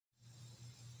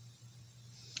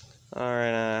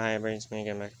Alright, hi everybody, it's me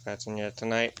again, MechaFats, and yeah,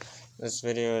 tonight, this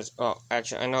video is,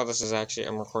 actually, I know this is actually,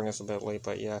 I'm recording this a bit late,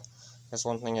 but yeah, guess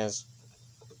one thing is,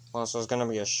 well, so it's gonna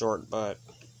be a short, but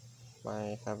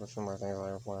I have a few more things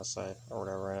I want to say, or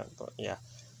whatever in it, but yeah,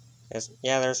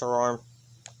 there's her arm,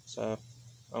 so,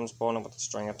 I'm just pulling it with the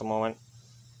string at the moment,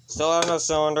 still have no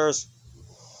cylinders,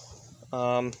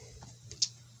 yeah,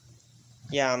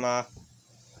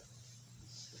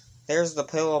 there's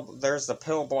the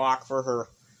pill block for her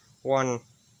one,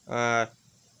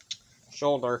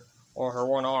 shoulder, or her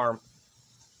one arm.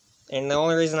 And the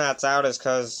only reason that's out is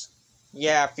because,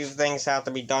 yeah, a few things have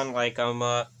to be done, like,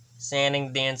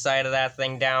 sanding the inside of that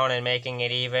thing down and making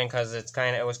it even, because it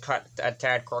was cut a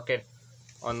tad crooked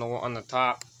on the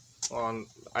top,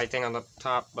 I think on the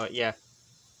top, but yeah.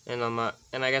 And,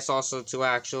 and I guess also to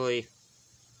actually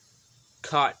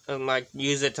cut and, like,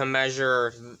 use it to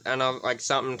measure, like,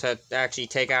 something to actually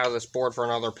take out of this board for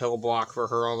another pill block for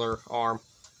her other arm.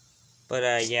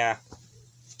 But, yeah.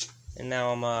 And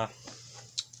now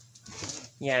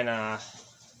yeah,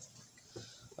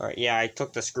 alright, yeah, I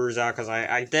took the screws out because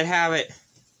I did have it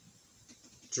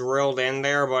drilled in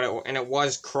there, but it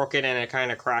was crooked and it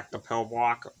kind of cracked the pill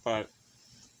block, but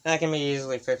that can be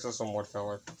easily fixed with some wood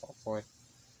filler, hopefully.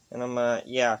 And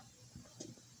yeah.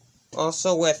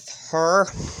 Also with her,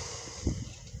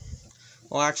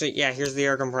 well, actually, yeah, here's the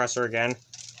air compressor again.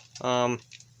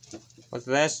 With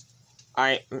this,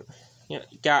 okay, you know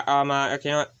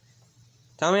what?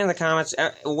 Tell me in the comments,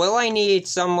 will I need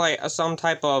some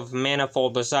type of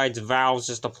manifold besides valves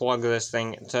just to plug this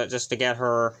thing just to get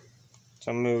her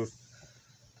to move?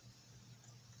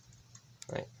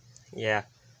 Right. Yeah.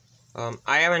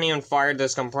 I haven't even fired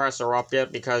this compressor up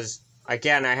yet because,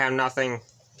 again, I have nothing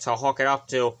to hook it up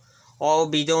to. All I'll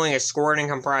be doing is squirting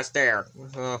compressed air.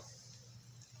 Yeah,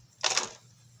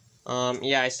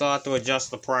 I still have to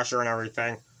adjust the pressure and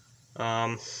everything.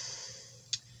 And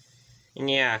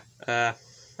yeah,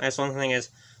 that's one thing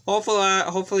is,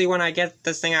 hopefully when I get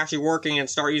this thing actually working and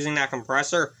start using that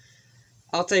compressor,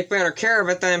 I'll take better care of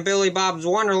it than Billy Bob's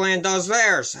Wonderland does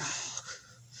theirs.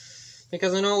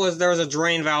 Because I know there was a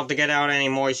drain valve to get out any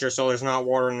moisture so there's not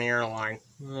water in the airline.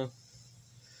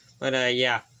 But,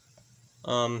 yeah.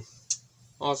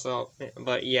 Also,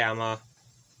 but yeah, I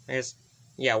guess,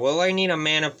 yeah, will I need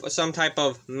some type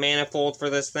of manifold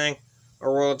for this thing?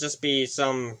 Or will it just be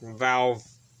some valve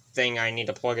thing I need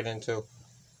to plug it into?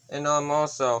 And,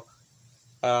 also,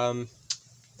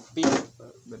 Beach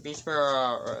Bear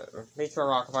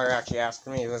Rockfire actually asked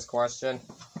me this question.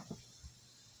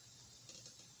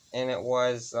 And it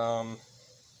was,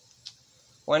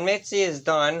 when Mitzi is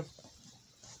done,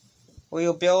 will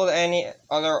you build any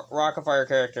other Rockfire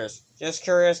characters? Just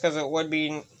curious, because it would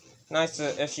be nice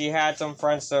if she had some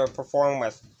friends to perform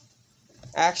with.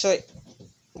 Actually,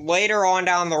 later on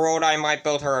down the road, I might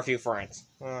build her a few friends.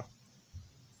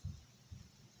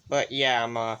 But yeah,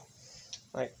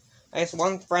 like, I guess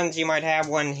one friend you might have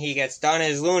when he gets done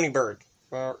is Looney Bird.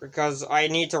 Because I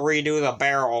need to redo the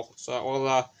barrel. So,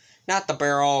 well, not the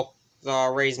barrel,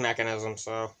 the raise mechanism,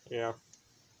 so, yeah.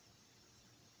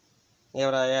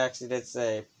 Yeah, but I actually did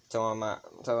say to them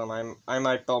I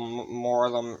might build more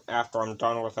of them after I'm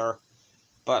done with her.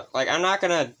 But, like, I'm not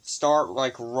gonna start,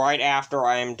 like, right after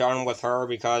I am done with her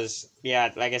because,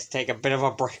 yeah, I guess take a bit of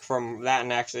a break from that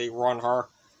and actually run her.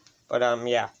 But,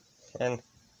 yeah. And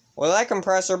will that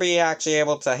compressor be actually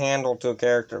able to handle 2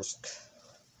 characters?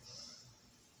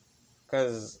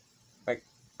 Because, like,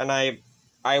 and I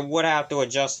would have to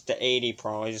adjust to 80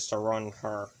 probably just to run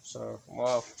her. So,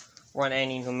 well, run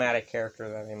any pneumatic character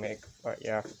that they make. But,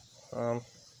 yeah. Oh,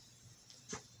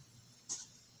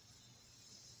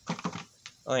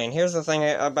 and here's the thing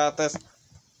about this.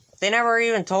 They never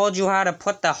even told you how to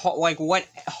put the like, what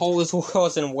hose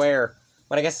goes in where.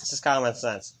 But I guess it's just common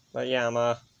sense. But,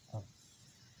 yeah,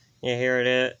 yeah, here it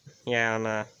is.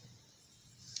 Yeah,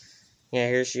 yeah,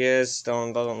 here she is.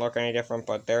 Still doesn't look any different,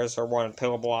 but there's her one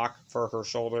pill block for her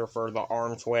shoulder for the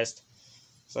arm twist.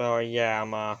 So,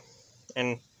 yeah,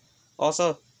 and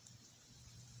also,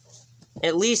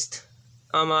 at least,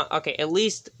 okay, at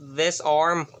least this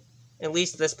arm, at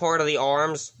least this part of the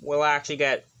arms will actually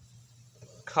get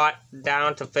cut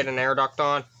down to fit an air duct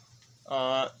on.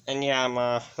 And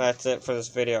yeah, that's it for this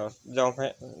video. Don't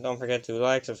forget to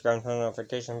like, subscribe, and turn the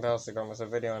notification bell so you don't miss a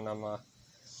video. And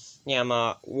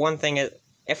yeah, one thing is,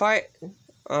 if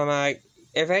anybody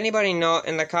if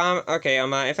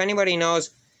anybody knows,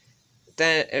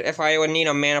 then if I would need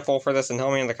a manifold for this, and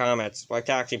tell me in the comments, like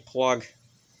to actually plug,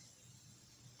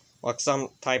 like some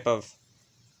type of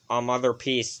other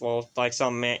piece, well, like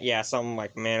some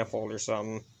like manifold or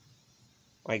something,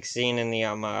 like seen in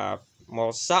the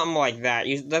Well, something like that.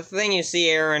 The thing you see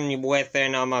Aaron with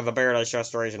in the Bear-a-dise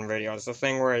restoration videos. The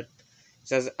thing where it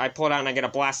says, I pull it out and I get a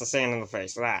blast of sand in the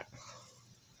face. That.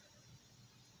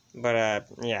 But,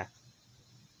 yeah.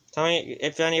 Tell me,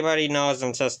 if anybody knows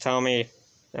them, just tell me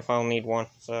if I'll need one.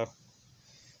 So,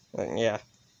 but, yeah.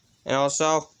 And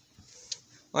also,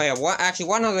 oh yeah,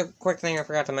 one other quick thing I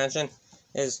forgot to mention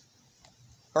is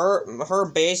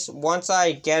her base, once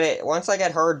I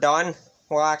get her done,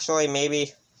 well, actually,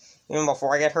 maybe even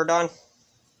before I get her done,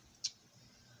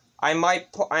 I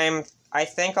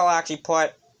think I'll actually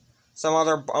put some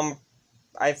other,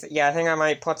 I think I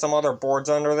might put some other boards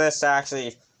under this to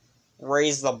actually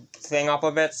raise the thing up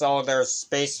a bit so there's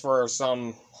space for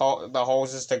the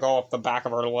hoses to go up the back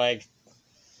of her leg.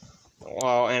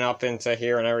 Well, and up into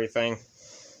here and everything.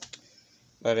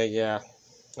 But, yeah.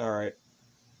 Alright.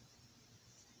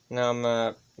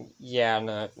 Now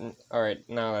alright,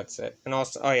 now that's it. And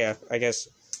also, oh yeah, I guess,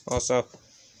 also,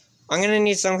 I'm gonna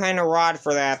need some kind of rod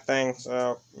for that thing,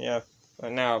 so, yeah.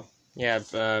 But now, yeah,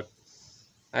 I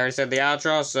already said the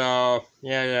outro, so,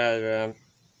 yeah,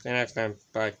 see you next time,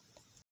 bye.